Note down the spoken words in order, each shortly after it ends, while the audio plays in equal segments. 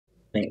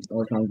Thanks,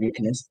 working on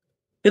weakness.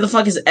 Who the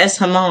fuck is S.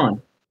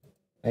 Haman?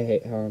 I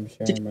hate how I'm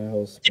sharing my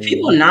whole screen. Do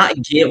people not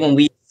get when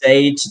we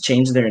say to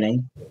change their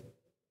name?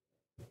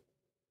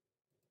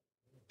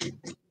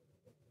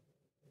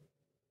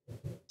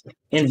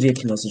 And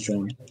Weakness is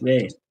joined.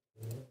 Yay.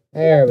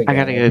 There we go. I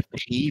gotta go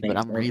pee, but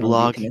Thanks, I'm working on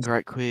relogging weakness.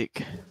 right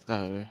quick,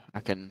 so I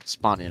can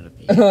spawn in a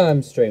pee.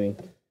 I'm streaming.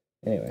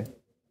 Anyway.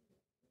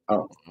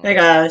 Oh, hey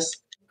guys.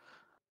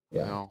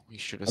 Yeah. Well, you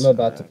should have. I'm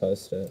about to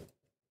post it.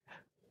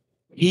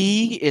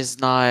 He is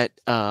not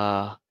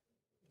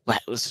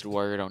blacklisted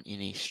word on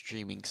any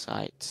streaming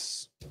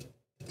sites.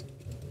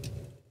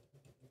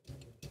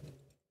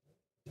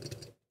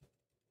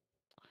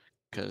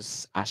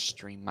 Because I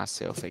stream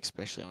myself,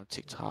 especially on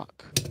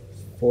TikTok.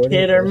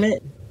 Hit or miss.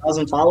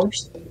 1,000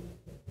 followers?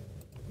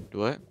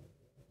 What?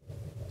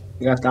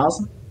 You got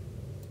 1,000?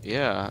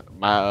 Yeah,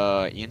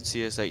 my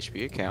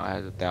NCSHP account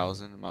has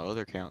 1,000. My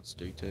other accounts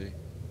do too.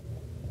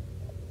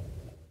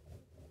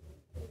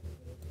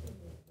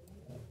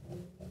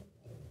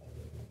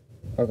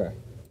 Okay.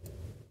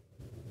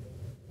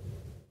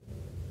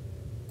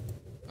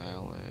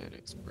 Valid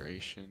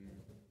expiration.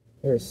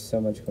 There's so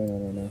much going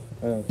on right now.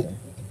 Oh, okay.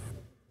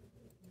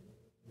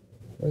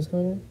 What is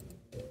going on?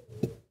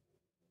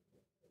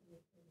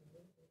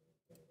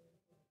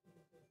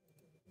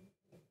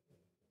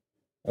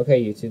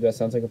 Okay, YouTube, that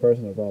sounds like a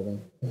personal problem.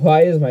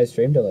 Why is my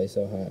stream delay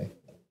so high?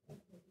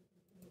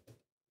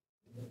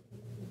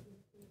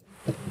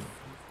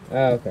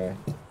 Oh, okay.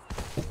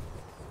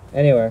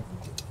 Anyway,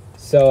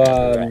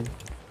 so,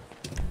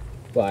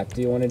 Black,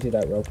 do you want to do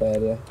that roleplay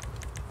idea?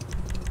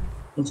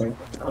 I'm sorry.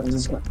 Oh, this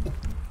is what...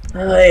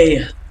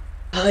 Hi.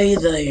 Hi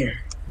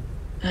there.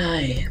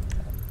 Hi.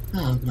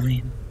 Oh,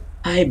 man.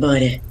 Hi,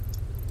 buddy.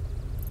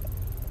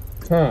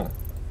 Huh.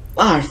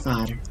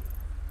 Firefighter.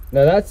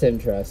 Now that's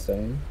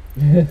interesting.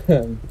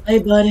 Hey,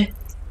 buddy.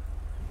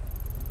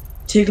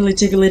 Tickly,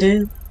 tickly,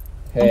 dude.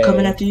 Hey, I'm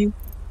coming after you.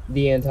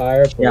 The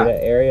entire Polita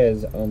area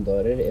is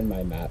unloaded in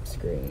my map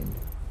screen.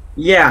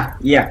 Yeah,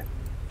 yeah.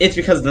 It's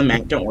because of the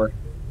map, don't worry.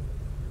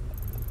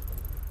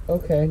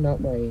 Okay,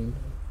 not mine.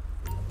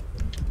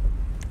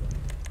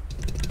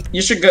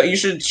 You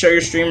should show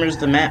your streamers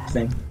the map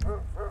thing.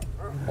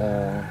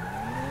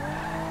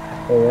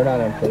 Well, we're not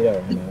in Polita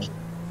right now.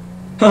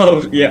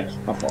 Oh, yeah.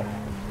 My fault.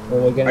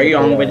 Well, we'll get Are you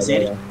on the way to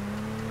Polita, Sandy?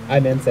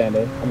 I'm in Sandy.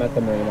 I'm at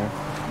the marina.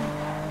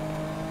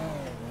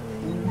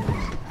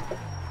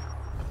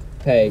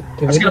 Hey,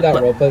 can we do that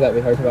roleplay that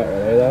we talked about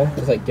earlier, though?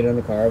 Just, like, get in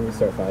the car and we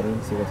start fighting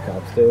and see what the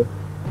cops do.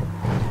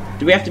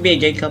 Do we have to be a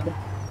gay couple?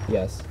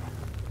 Yes.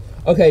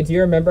 Okay, do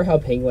you remember how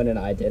Penguin and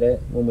I did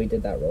it when we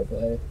did that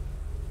roleplay?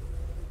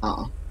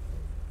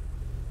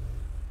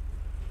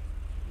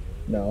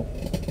 No.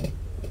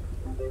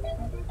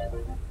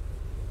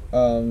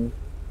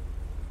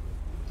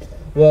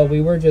 Well,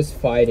 we were just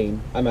fighting.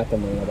 I'm at the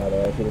marina, by the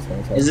way, if you just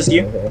want to tell. Is this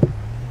you?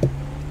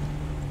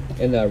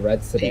 In the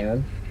red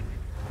sedan.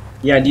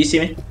 Yeah, do you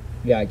see me?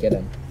 Yeah, get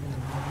in.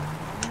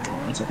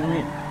 One second,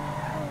 wait.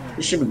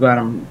 You should be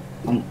glad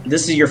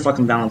this is your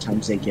fucking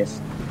Valentine's Day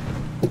gift.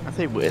 I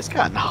think it's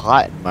gotten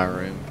hot in my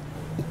room.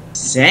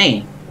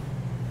 Same.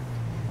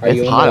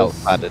 It's hot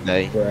outside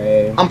today.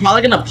 Gray. I'm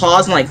probably gonna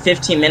pause in like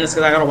 15 minutes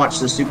because I gotta watch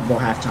the Super Bowl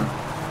halftime.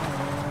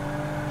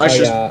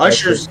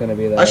 Usher's gonna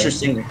be there. Usher's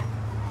singer.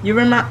 You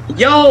remember?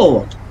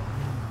 Yo!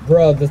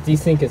 Bro, this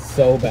desync is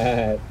so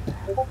bad.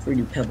 For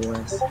you pebble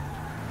ass.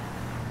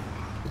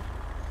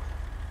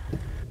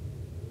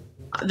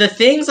 The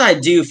things I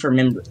do for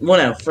members, well,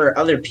 no, for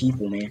other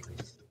people, man.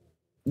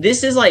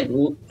 This is like,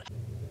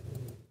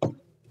 God,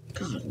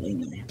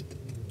 man.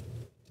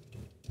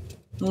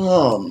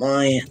 Oh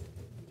man,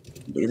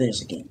 do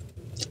this again.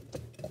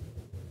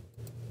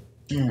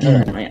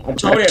 Alright, man. I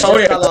told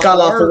you, I got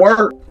off for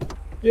work.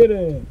 Get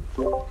in.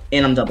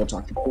 And I'm double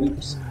talking.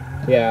 Oops.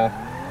 Yeah,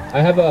 I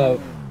have a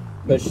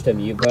push to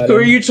mute button. Who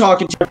are you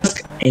talking to?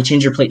 Hey,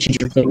 change your plate. Change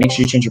your plate. Make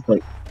sure you change your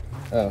plate.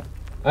 Oh.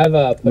 I have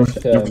a push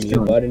to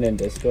mute button in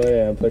Discord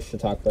and a push to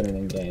talk button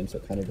in game, so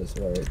it kind of just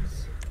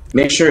works.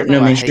 Make sure, no,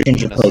 make sure you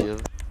change your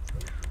plate.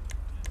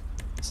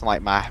 It's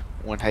like my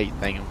one hate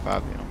thing in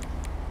FIVEM.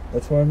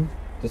 Which one?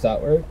 Does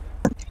that work?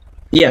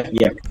 Yeah,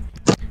 yeah.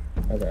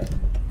 Okay.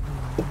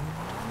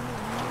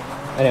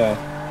 Anyway,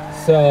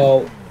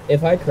 so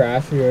if I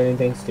crash or do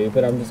anything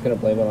stupid, I'm just gonna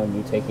blame it on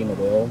you taking the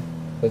wheel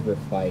because we're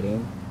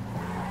fighting.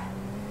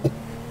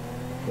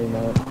 You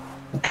know?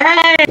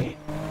 Hey!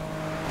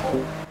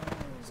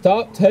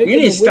 Stop taking the wheel!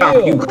 You need to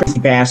stop, you crazy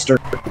bastard.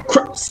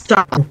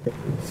 Stop!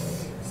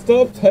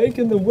 Stop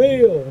taking the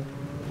wheel!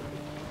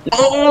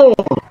 Oh!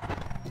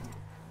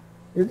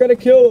 You're gonna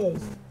kill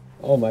us!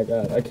 Oh my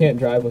god, I can't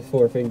drive with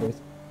 4 fingers.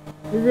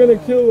 You're gonna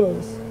kill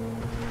us!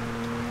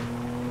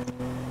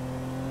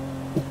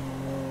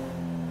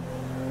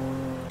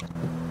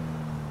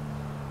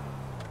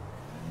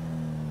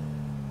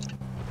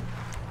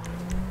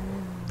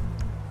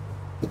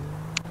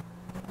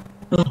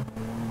 I'm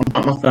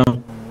on my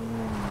phone.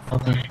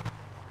 Okay.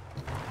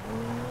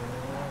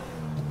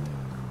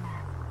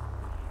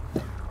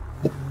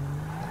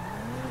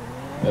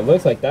 It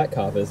looks like that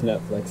cop is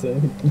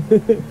Netflixing.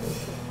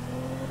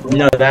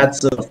 No,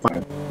 that's a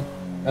fire.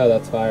 Oh,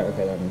 that's fire.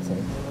 Okay, that makes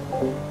sense.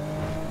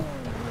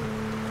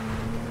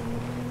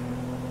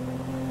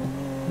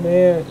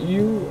 Man,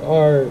 you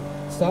are.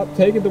 Stop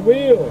taking the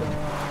wheel.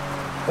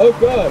 Oh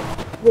God.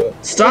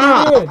 What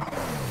Stop! are you doing?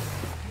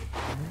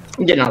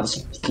 I'm getting out of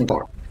this fucking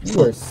car.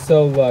 You are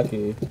so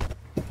lucky.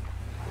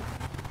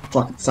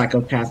 Fucking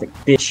psychopathic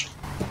bitch.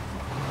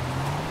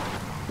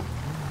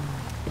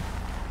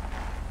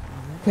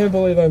 Can't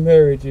believe I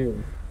married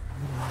you.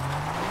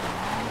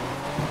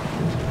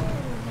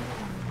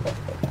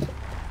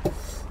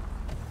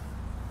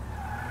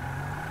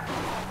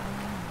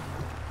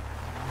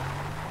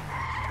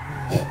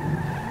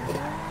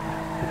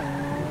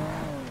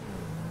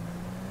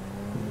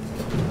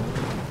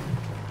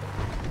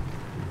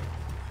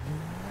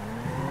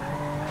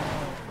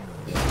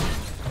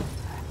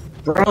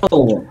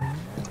 Bro.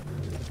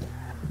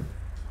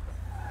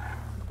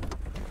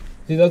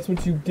 See, that's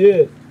what you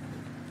get.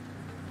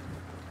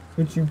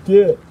 That's what you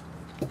get.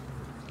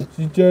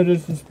 You dare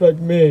disrespect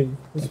me.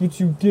 That's what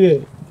you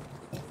get.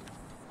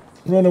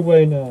 Run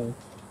away now.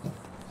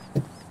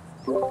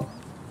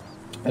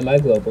 Am I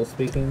global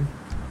speaking?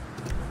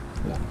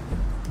 No.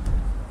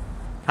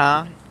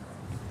 Huh?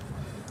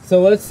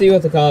 So let's see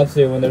what the cops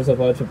do when there's a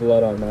bunch of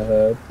blood on my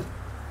hood.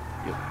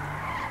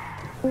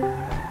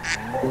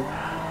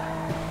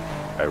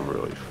 I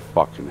really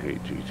fucking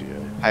hate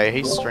GTA. Hey,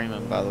 he's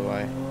streaming, by the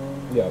way.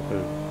 Yeah.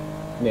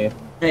 Yeah.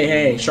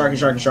 Hey,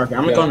 Sharky.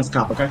 I'm gonna call him as a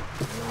cop, okay?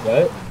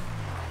 What?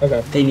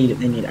 Okay. They need it.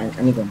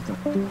 I need them to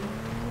cop.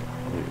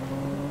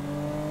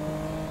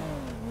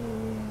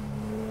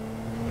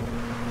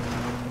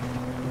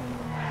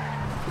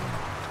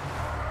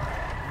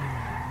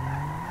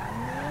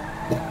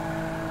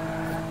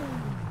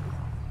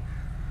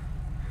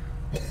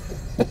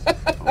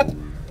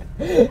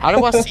 How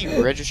do I see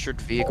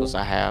registered vehicles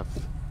I have?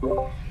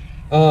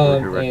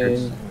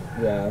 Records.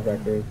 Yeah,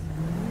 records.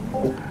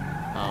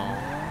 Oh.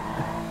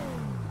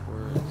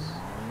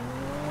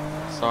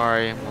 Where's...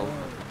 Sorry, I'm loading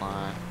up the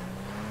line.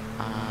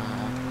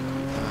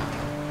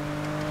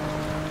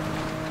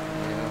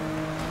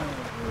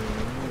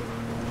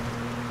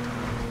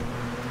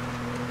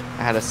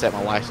 I had to set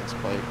my license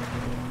plate.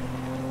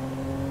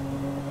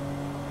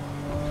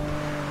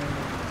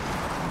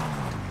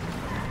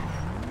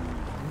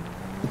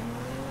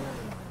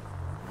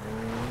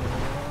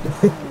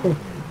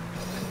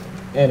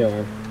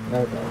 Anyway,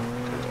 okay.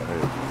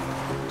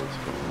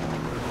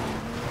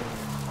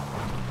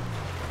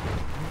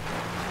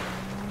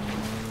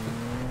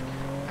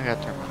 I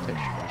gotta turn my texture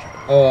measure.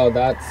 Oh,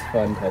 that's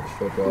fun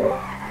texture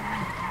glitch.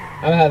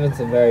 I'm having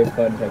some very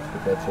fun texture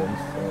glitches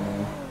right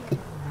now.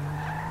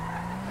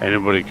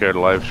 Anybody care to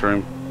live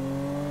stream?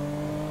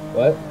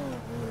 What?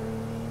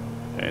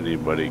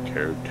 Anybody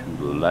care to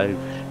live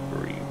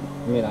stream?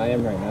 I mean, I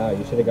am right now.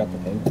 You should have got the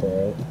thing for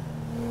it.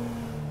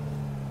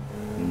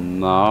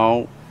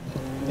 No.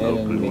 And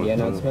Nobody in media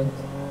wants to. announcement?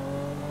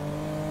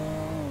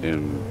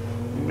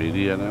 In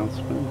media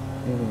announcement?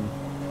 Mm-hmm.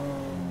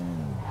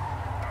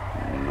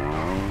 No.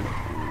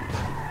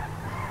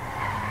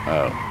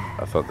 Oh,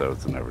 I thought that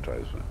was an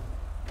advertisement.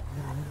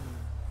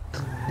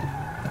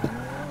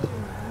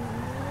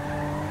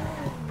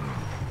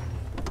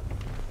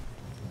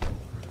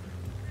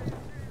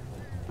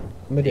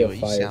 I'm gonna do Yo, a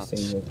you fire sound-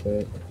 scene real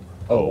quick.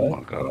 Oh what?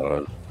 my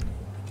god.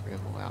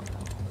 Rebel Outlaw.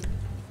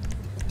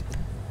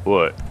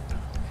 What?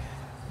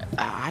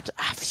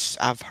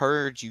 I've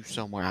heard you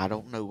somewhere. I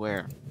don't know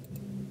where.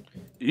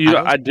 You know,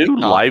 don't I do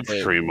think I'll live play.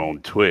 stream on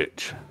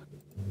Twitch.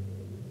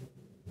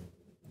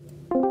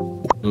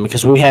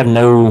 Because we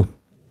don't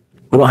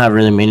have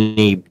really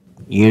many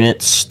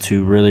units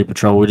to really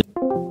patrol with.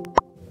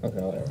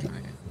 Okay, whatever.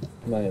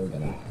 I'm not even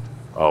gonna.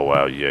 Oh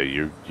wow, yeah,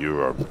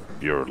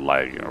 you're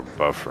lagging or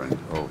buffering.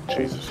 Oh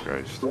Jesus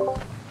Christ.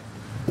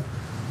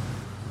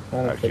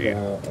 Trying to I figure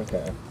can't. out.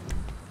 Okay.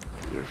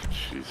 You're,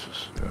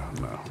 Jesus, yeah,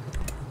 no.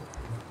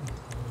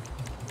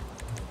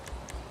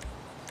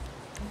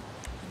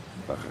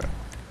 Okay.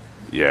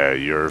 Yeah,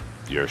 your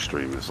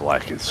stream is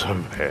lagging so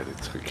bad.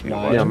 It's I can't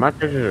Mine? watch Yeah, it. my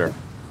pictures are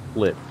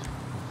flipped.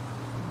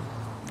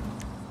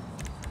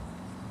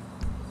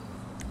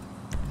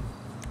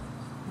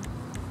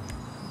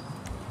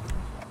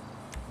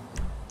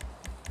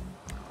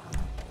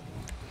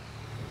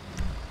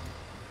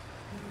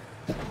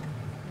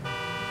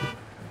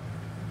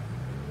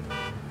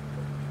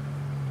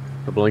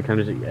 The blink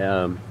hunters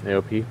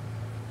AOP.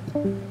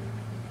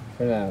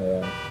 For now,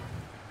 yeah.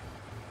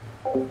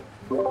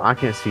 I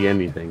can't see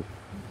anything.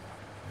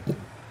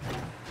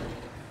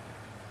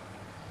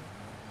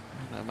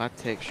 No, my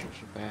textures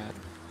are bad.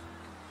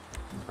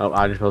 Oh,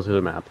 I just fell through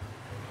the map.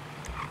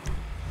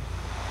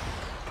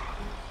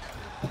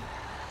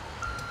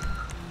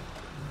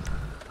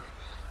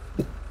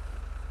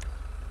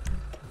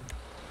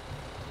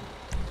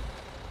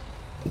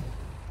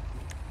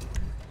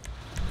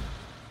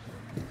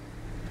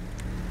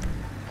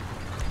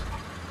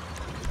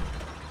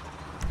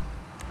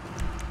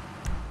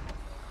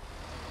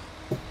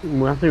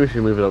 Well, I think we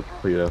should move it up to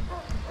Pluto.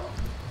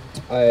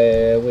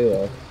 We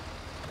will.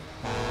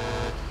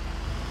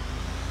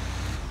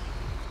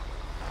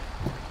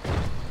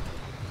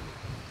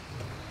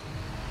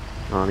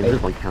 He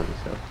doesn't like county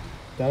stuff.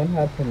 Don't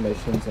have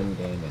permissions in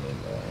game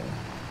anymore.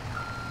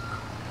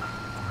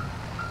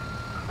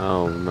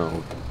 Oh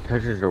no,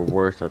 textures are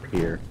worse up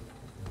here.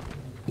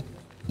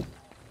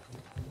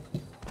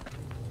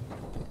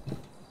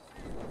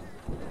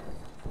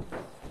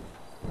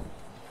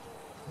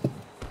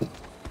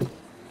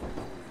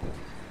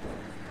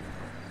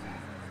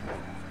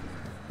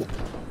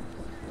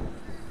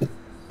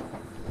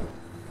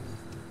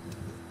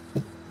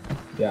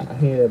 Yeah,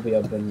 I need to be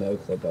able to no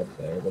clip up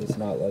there, but it's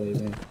not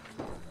letting me.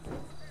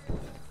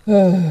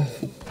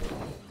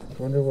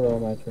 Wonder where all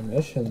my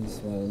permissions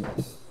went.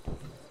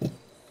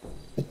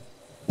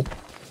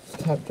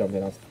 Stop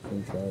jumping off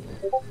the truck.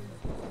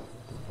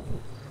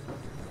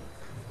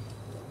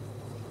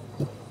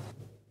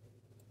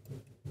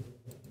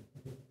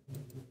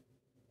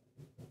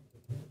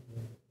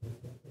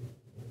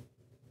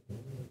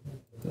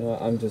 You know,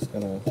 I'm just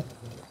gonna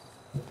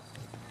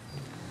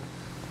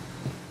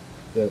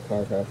do a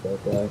car crash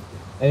roleplay.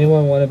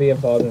 Anyone want to be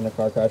involved in a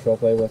car crash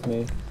roleplay with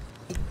me?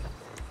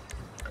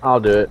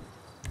 I'll do it.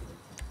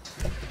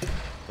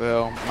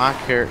 Well, my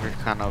character's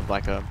kind of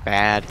like a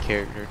bad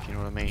character, if you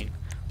know what I mean.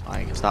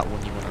 Like, it's not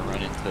one you want to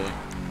run into.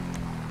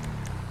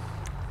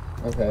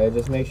 Okay,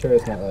 just make sure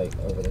it's not like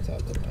over the top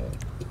of the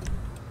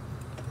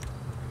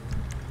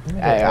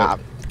Hey,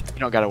 you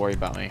don't gotta worry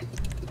about me.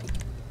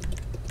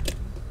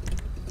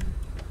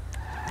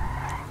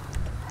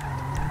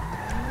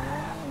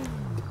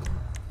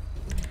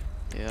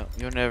 Yeah,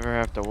 you'll never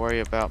have to worry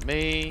about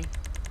me.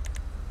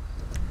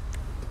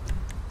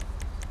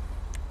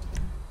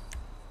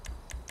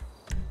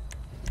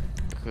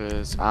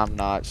 Because I'm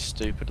not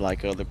stupid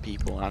like other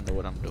people and I know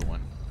what I'm doing.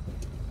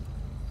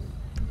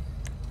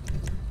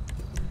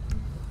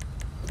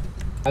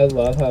 I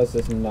love how it's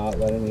just not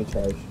letting me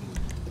charge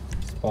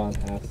spawn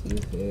half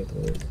these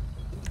vehicles.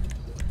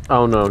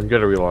 Oh no, you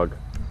gotta relog.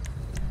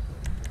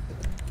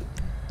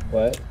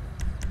 What?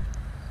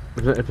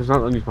 If it's not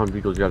letting you spawn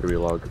vehicles, you gotta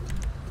relog.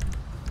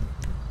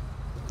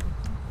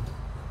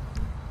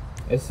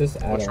 It's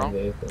just What's add-on wrong?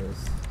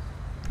 vehicles.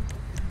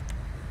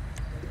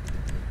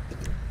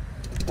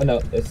 Oh no,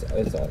 it's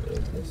all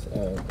vehicles. Oh,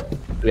 okay.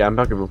 Yeah, I'm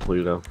back in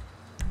Pluto.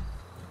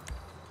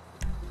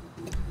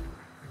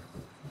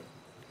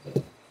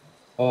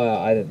 Oh,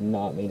 I did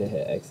not mean to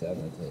hit X7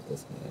 to hit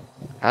this man.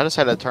 I just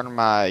had to turn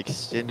my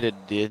extended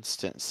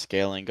distance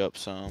scaling up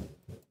some.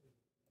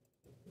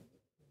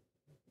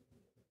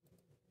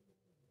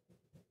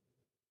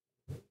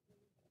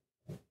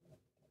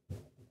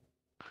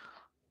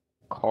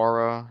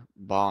 Cara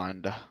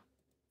Bond.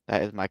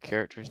 That is my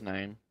character's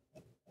name.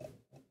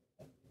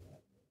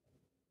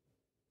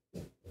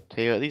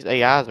 Tell you what, these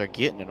AIs are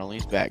getting it on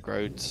these back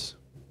roads.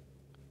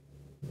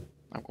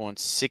 I'm going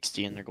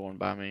 60 and they're going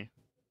by me.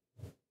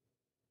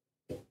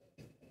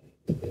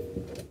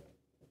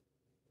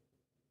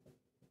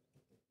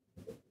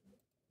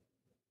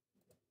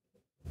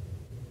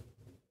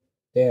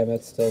 Damn,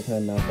 it's still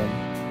 10-0.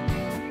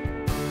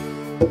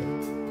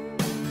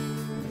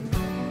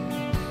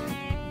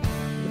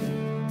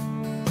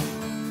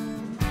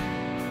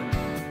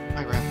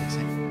 My graphics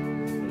ain't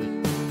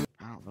good.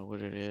 I don't know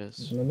what it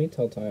is. Let me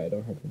tell Ty I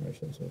don't have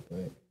permissions real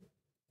quick.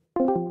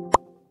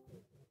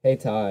 Hey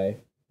Ty.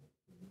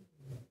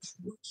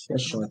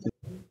 Yes, sure.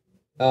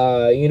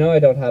 You know I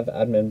don't have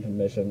admin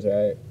permissions,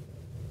 right?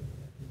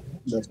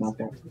 That's my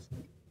fault.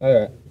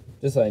 Alright,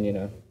 just letting you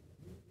know.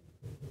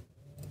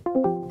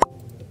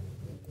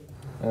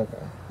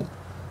 Okay.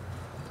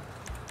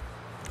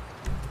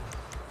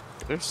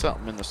 There's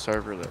something in the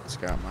server that's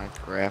got my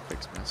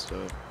graphics messed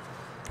up.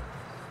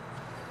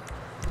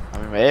 I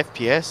mean, my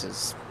FPS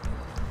is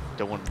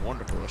doing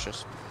wonderful. It's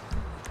just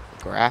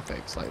the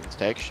graphics, like the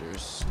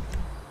textures.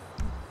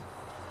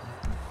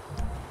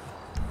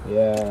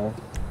 Yeah.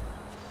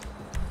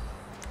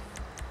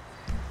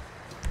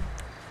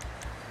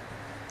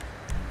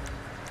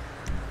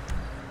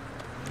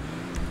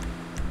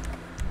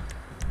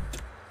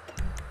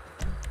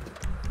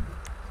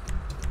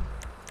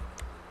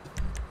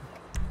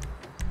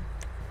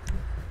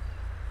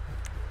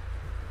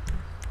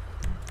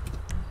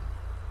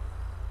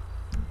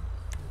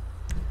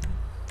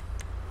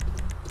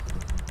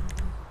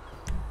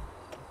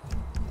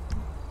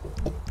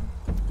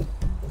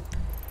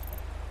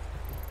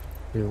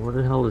 Dude, what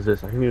the hell is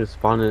this? I can't even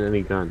spawn in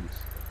any guns.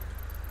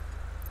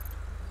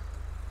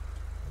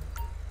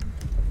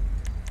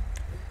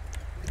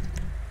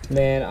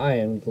 Man, I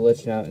am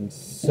glitching out in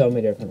so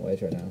many different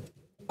ways right now.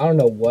 I don't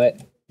know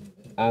what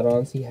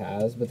add-ons he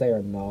has, but they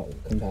are not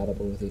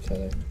compatible with each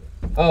other.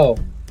 Oh.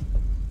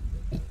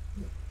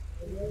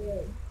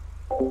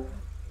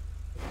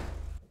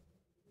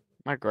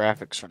 My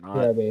graphics are not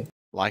BRB.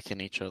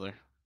 liking each other.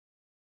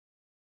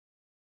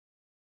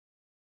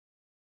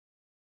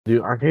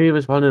 Dude, I can't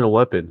even spawn in a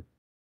weapon.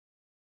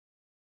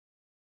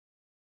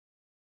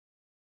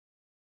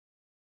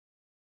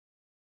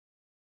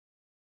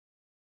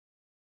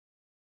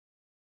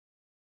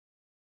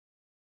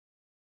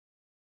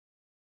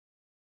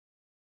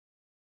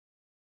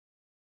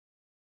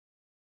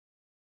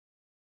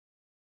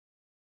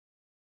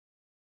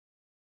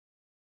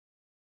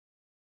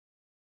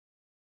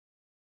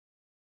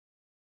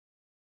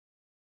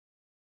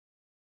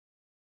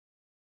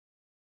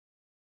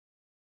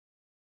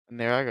 And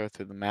there I go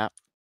through the map.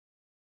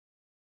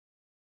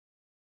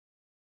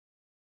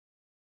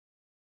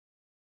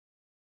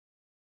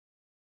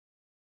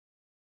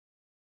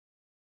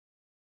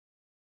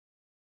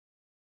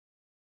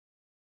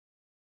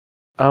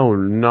 Oh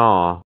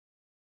no.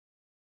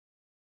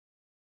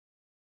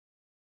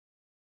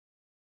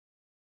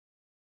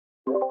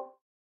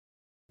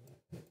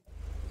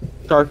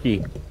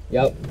 Sharky,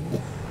 Yep.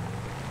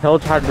 tell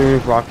Todd to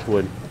remove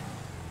Roxwood.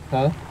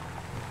 Huh?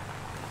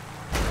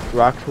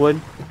 Roxwood?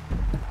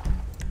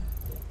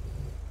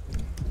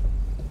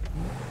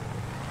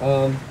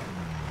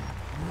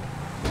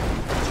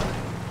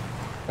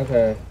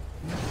 Okay.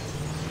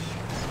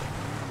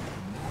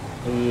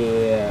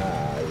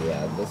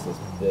 Yeah,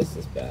 this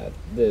is bad.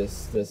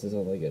 This is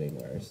only getting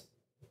worse.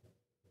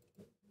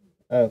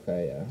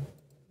 Okay, yeah.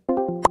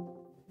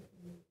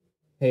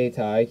 Hey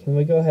Ty, can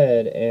we go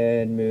ahead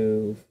and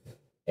move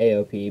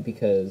AOP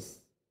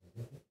because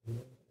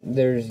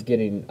there's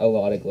getting a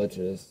lot of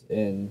glitches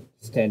in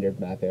standard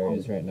map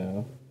areas right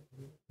now.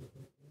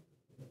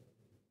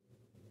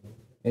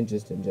 And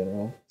just in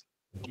general.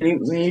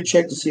 Can you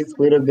check to see if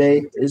Toledo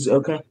Bay is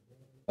okay?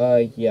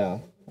 Yeah,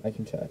 I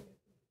can check.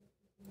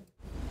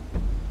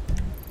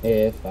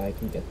 If I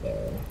can get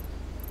there.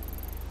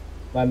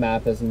 My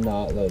map is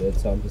not loaded,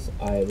 so I'm just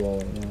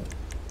eyeballing it.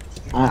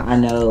 I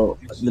know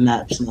the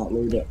map's not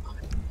loaded.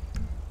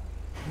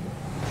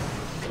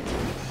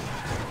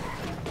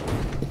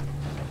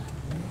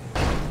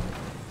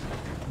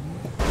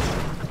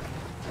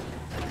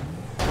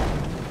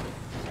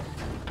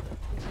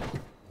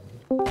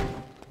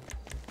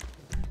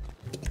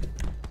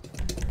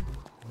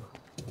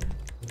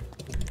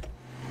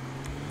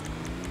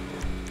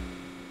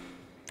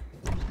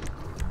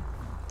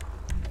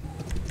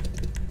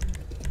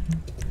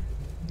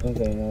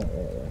 Okay, not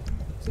really.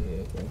 Let's see,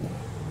 okay.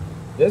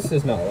 This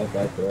does not look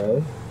like the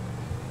road.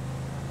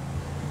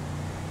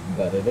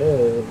 But it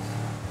is.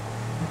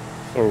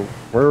 So,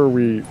 where are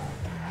we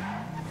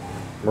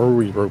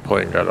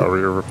role-playing at? Are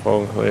we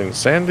role-playing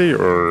Sandy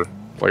or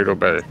Plato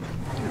Bay?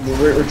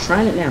 We're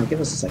trying it now.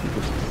 Give us a second.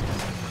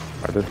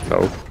 I didn't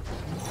know.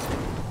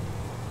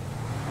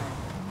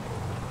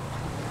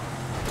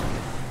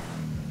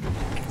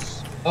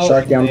 Oh,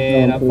 Shark down,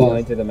 man, I'm please.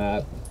 falling to the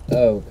map.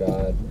 Oh,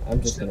 God.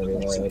 I'm just gonna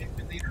reload.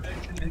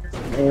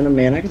 Man, oh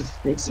man, I can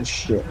fix this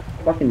shit.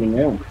 Fucking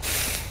no.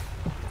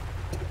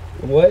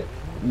 What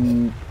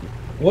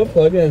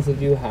plugins do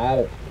you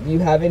have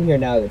in here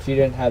now that you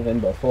didn't have in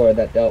before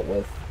that dealt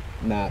with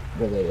map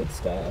related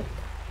stuff?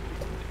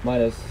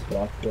 Mine is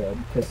Rockwood,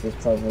 because this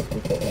problem was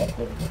before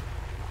Rockwood.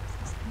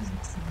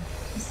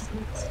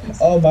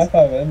 Oh, my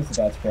FIVEM is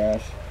about to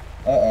crash.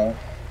 Uh-oh.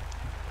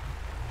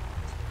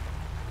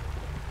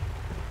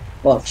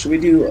 Well, should we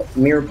do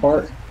Mirror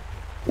Park?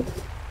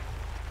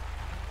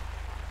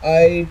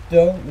 I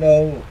don't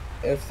know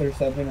if there's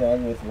something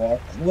wrong with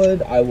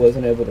Rockwood. I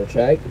wasn't able to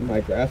check.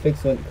 My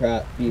graphics went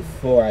crap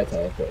before I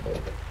teleported.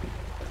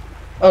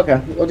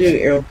 Okay, we'll do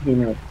AOP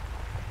Mirror.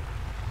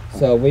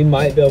 So we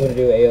might be able to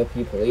do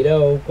AOP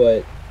Polito,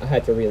 but I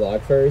had to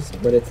relog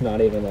first, but it's not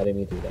even letting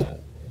me do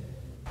that.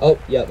 Oh,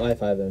 yep, my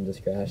FIVEM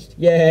just crashed.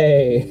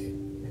 Yay!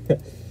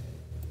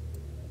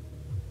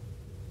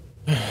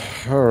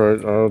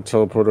 Alright, I'll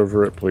teleport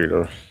over at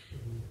Plato.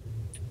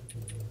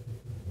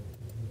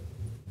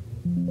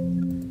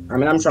 I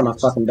mean, I'm trying my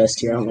fucking best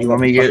here. I don't You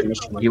want me fucking to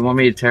mission. you want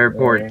me to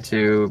teleport Yeah.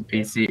 to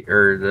BC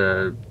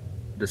or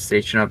the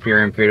station up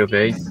here in Prado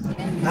Bay?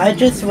 I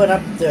just went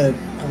up to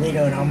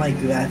Polito and all my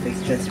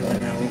graphics just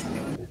went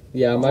out.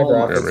 Yeah, my Oh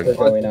my graphics are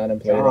going out in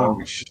Polito.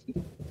 Gosh.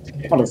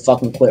 I'm gonna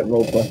fucking quit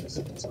roleplay.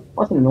 It's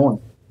fucking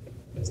annoying.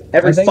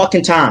 Every I think-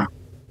 fucking time.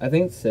 I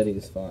think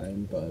City's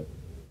fine, but...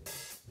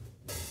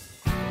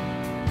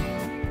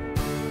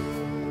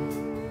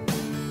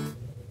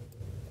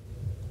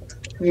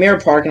 Mirror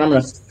Park, and I'm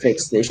gonna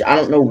fix the issue. I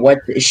don't know what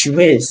the issue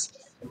is.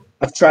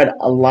 I've tried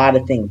a lot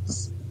of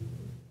things.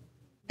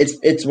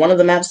 It's one of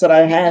the maps that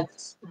I have.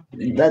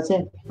 That's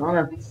it. I don't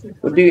know.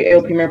 We'll do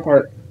AOP Mirror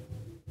Park.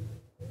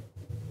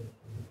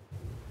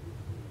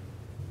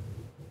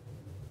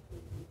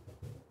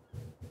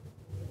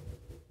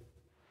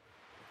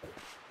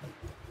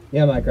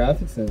 Yeah, my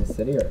graphics in the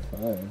city are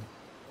fine.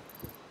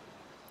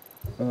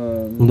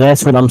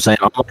 That's what I'm saying.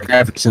 All the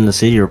graphics in the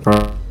city are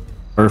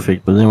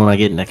perfect, but then when I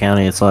get in the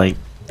county, it's like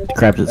it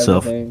craps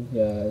itself.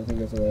 Everything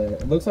goes away.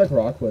 It looks like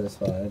Rockwood is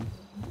fine.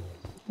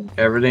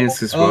 Everything's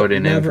just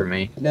loading in for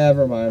me.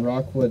 Never mind,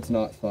 Rockwood's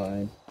not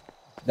fine.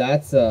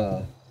 That's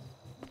Yep,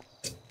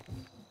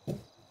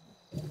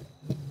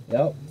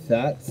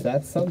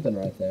 that's something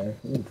right there.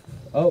 Oof.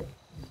 Oh.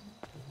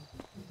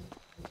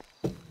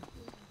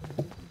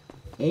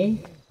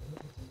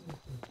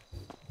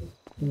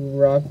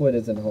 Rockwood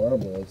isn't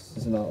horrible, it's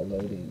just not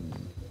loading.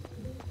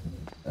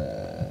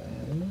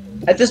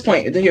 At this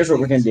point, here's what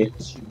we're gonna do.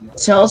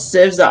 Tell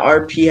Civs that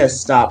RP has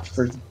stopped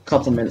for a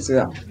couple minutes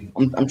ago.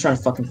 I'm trying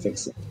to fucking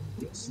fix it.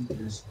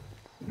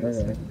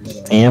 Okay,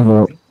 Yeah,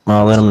 well,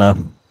 I'll let them know.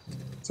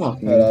 Fuck,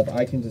 hold man. up,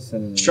 I can just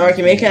send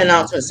Sharky, make an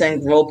announcement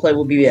saying roleplay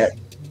will be at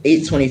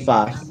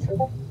 8:25.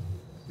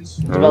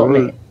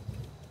 Development.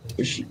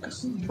 Is she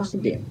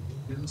fucking damn?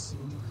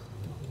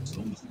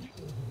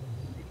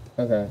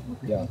 Okay,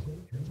 yeah.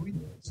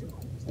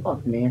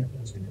 Fuck man.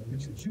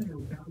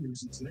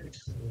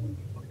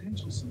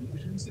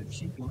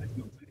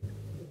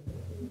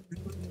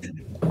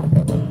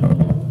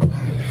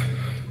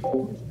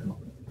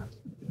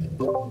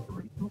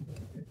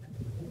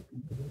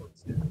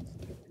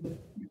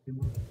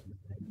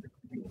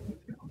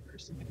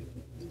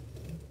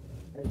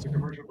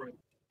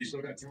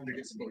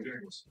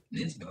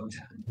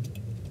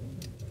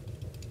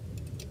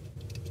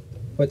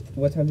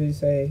 What time did you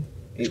say?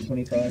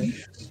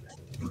 8:25.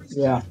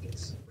 Yeah.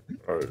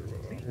 Alright,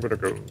 I'm gonna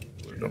go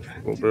lay down for a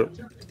little bit.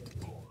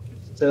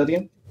 Say that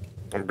again.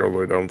 I'm gonna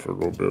lay down for a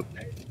little bit.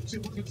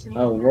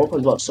 Oh,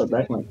 roleplay's about to start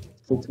back in like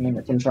 15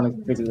 minutes. I'm trying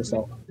to figure this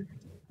out.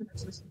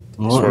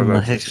 What Sorry, in the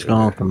that's heck's just going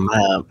on me. with the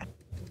map?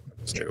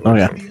 Just need to Oh lay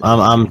yeah, down for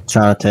I'm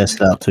trying to test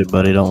it out too,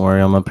 buddy. Don't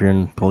worry, I'm up here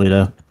in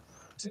Polito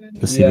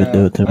to see if it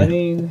do it to I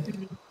me.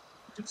 mean,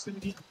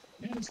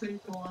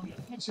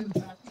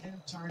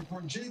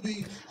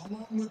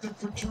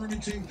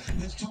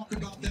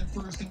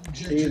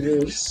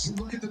 Davis,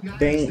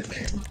 Bank,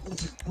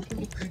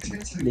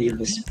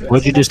 Davis.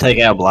 What'd you just take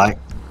out, Black?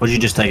 What'd you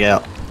just take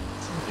out?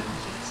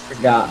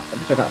 I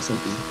took out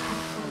something.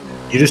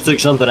 You just took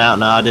something out,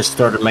 and I just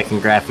started making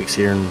graphics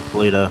here in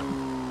Polito.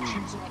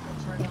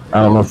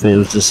 I don't know if it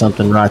was just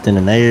something right then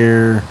and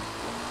there.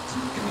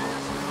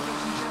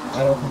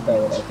 I don't think that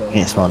would open.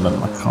 Can't spawn none of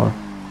my car.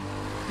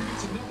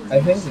 I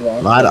think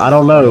Rock. I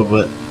don't know,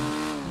 but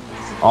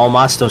all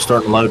my stuff's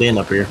starting to load in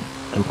up here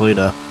in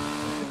Polito.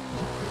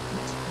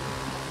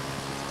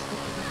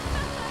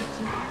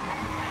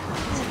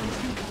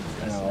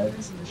 Ow.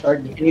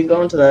 Shark, can you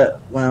go into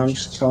that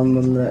lounge telling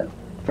them that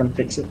I'm trying to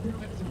fix it?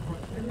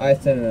 I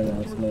sent an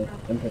announcement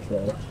in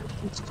patrol.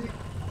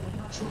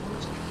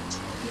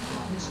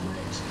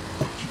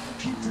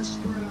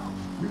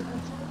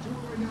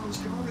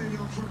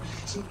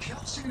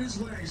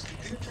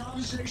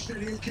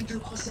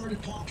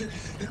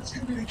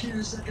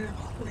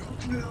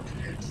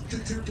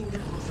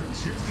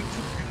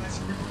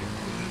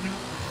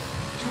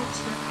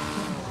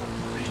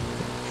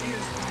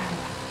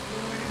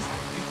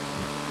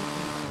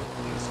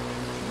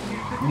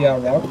 Yeah,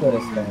 Rockwood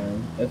is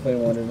fine if we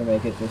wanted to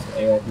make it just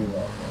ARP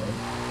Rockwood.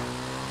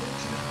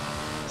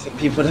 Think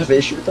people would have an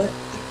issue with that?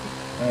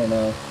 I don't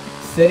know.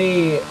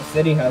 City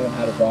hasn't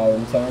had a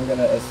problem, so I'm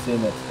gonna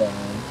assume it's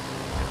fine.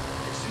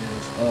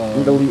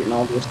 I'm deleting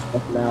all this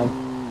stuff now.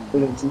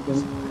 We're gonna keep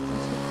them.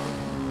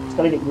 It's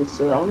gotta get good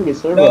server. I want to get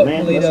server, No,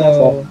 man. That's my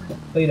fault.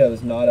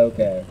 Polito's not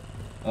okay.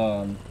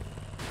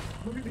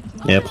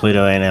 Yeah,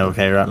 Polito ain't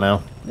okay right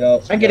now.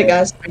 Nope. I get it,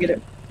 guys. I get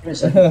it. Give me a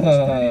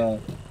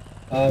second.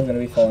 I'm gonna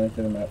be falling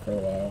through the map for a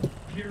while.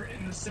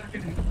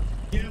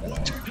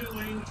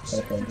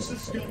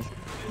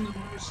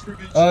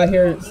 I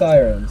hear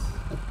sirens.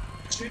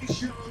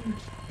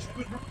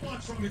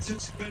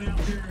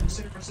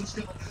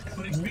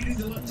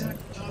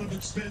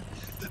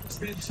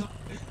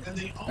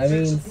 I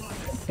mean,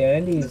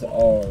 Sandy's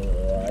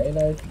alright,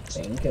 I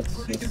think. It's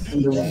just...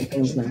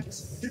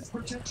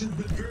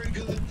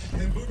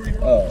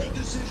 Oh.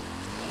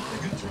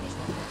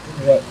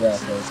 What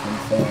graphics in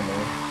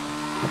Sandy?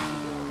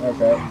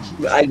 Okay.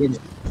 I get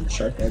it.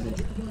 Shark, I get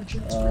it.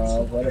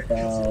 What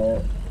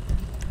about...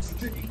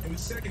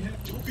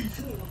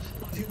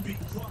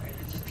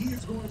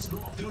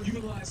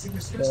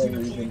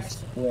 Region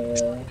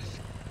Square.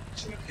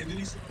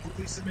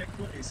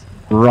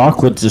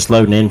 Rockwood's just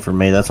loading in for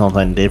me. That's the only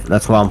thing different.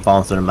 That's why I'm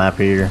falling through the map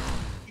here.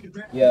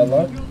 Yeah,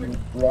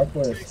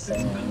 Rockwood is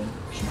fine.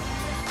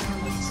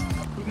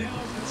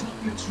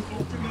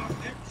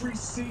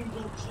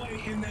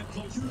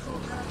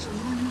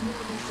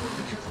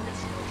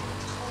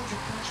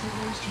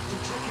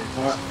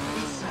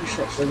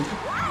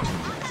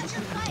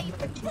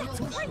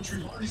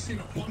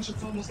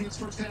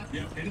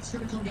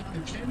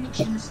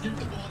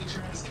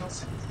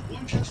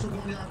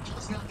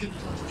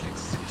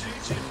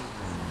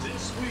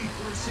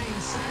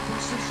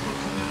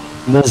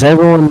 Does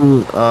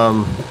everyone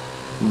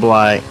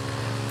like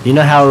you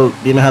know how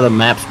the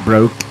map's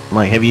broke?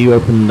 Like, have you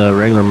opened the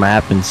regular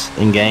map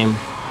in game?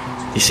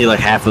 You see like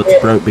half of it's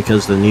broke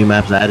because the new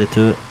map's added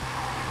to it.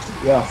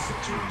 Yeah.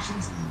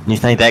 You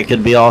think that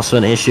could be also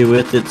an issue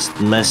with it,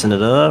 messing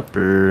it up,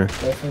 or?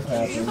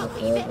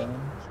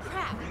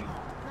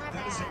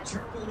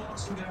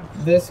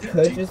 This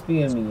could just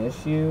be an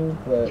issue,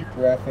 but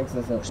graphics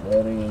isn't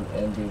loading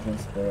in Region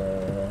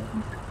Square.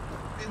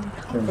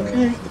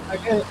 Okay, I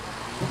get it.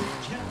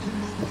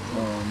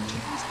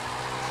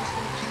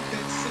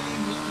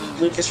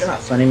 Lucas, you're not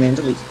funny, man.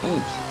 Delete.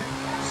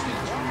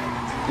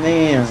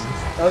 Man,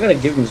 y'all gotta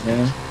give me,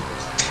 man.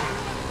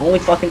 Only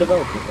fucking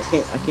developers.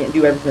 I can't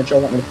do everything that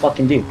y'all want me to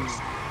fucking do. You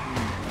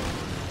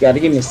gotta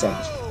give me a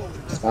second.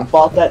 It's my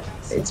fault that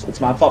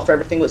it's my fault for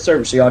everything with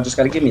servers, so y'all just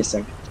gotta give me a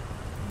second.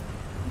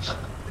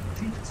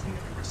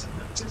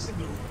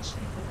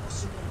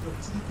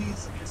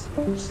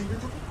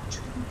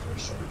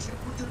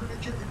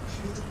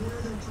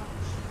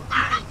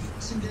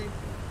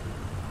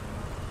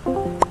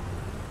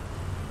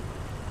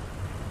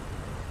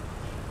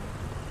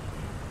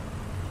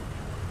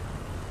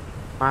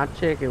 My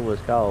chicken was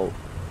cold.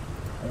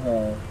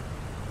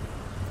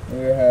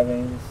 We're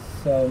having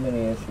so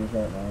many issues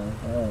right now.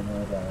 Oh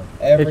my god.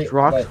 It's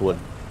Roxwood.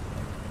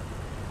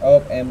 Oh,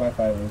 and my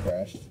FIVEM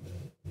crashed.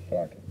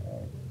 Fucking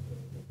hell.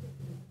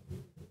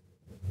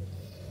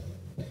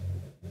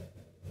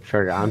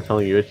 Sure, I'm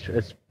telling you,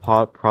 it's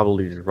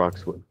probably just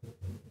Roxwood.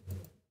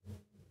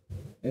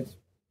 It's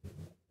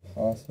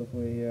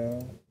possibly, yeah.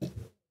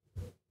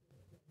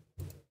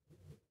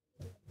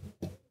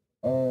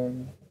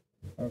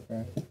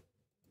 Okay.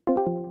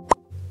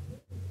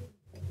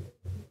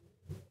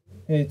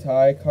 Hey,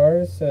 Ty,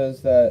 Carter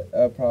says that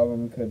a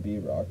problem could be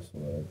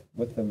Roxwood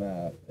with the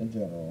map in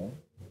general.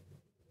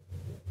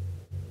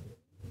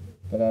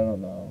 But I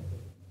don't know.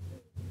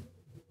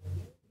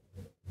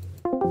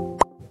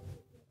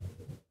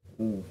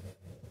 Oof.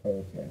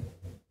 Okay.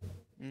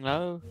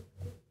 No.